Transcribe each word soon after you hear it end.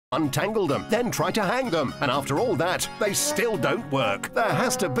untangle them, then try to hang them, and after all that, they still don't work. There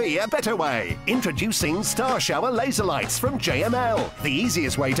has to be a better way. Introducing Star Shower laser lights from JML, the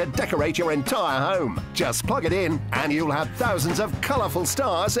easiest way to decorate your entire home. Just plug it in, and you'll have thousands of colourful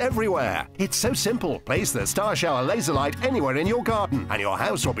stars everywhere. It's so simple. Place the Star Shower laser light anywhere in your garden, and your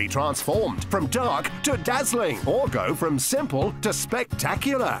house will be transformed from dark to dazzling, or go from simple to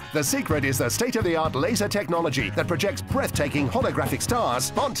spectacular. The secret is the state-of-the-art laser technology that projects breathtaking holographic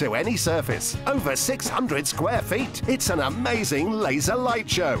stars onto any surface. Over 600 square feet. It's an amazing laser light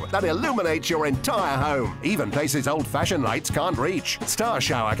show that illuminates your entire home, even places old-fashioned lights can't reach. Star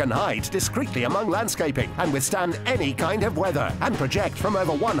Shower can hide discreetly among landscaping and withstand any kind of weather and project from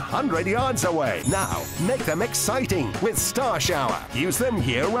over 100 yards away. Now, make them exciting with Star Shower. Use them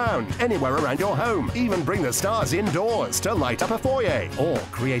year-round, anywhere around your home. Even bring the stars indoors to light up a foyer or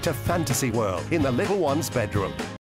create a fantasy world in the little one's bedroom.